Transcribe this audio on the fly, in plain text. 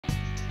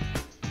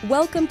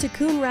Welcome to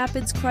Coon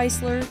Rapids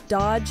Chrysler,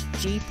 Dodge,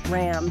 Jeep,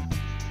 Ram.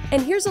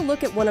 And here's a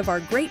look at one of our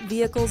great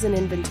vehicles in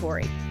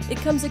inventory. It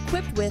comes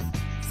equipped with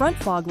front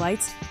fog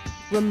lights,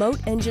 remote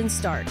engine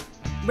start,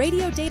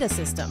 radio data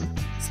system,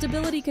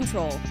 stability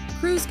control,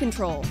 cruise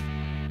control.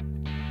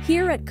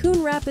 Here at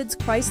Coon Rapids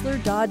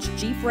Chrysler, Dodge,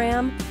 Jeep,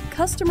 Ram,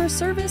 customer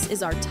service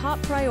is our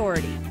top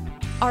priority.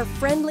 Our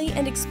friendly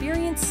and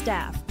experienced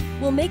staff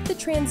will make the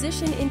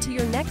transition into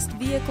your next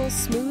vehicle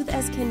smooth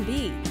as can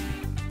be.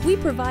 We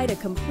provide a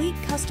complete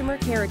customer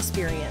care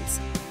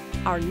experience.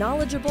 Our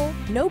knowledgeable,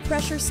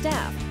 no-pressure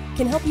staff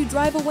can help you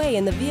drive away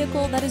in the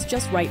vehicle that is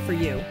just right for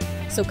you.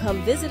 So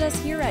come visit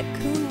us here at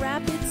Coon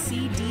Rapids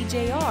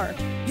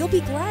CDJR. You'll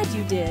be glad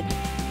you did.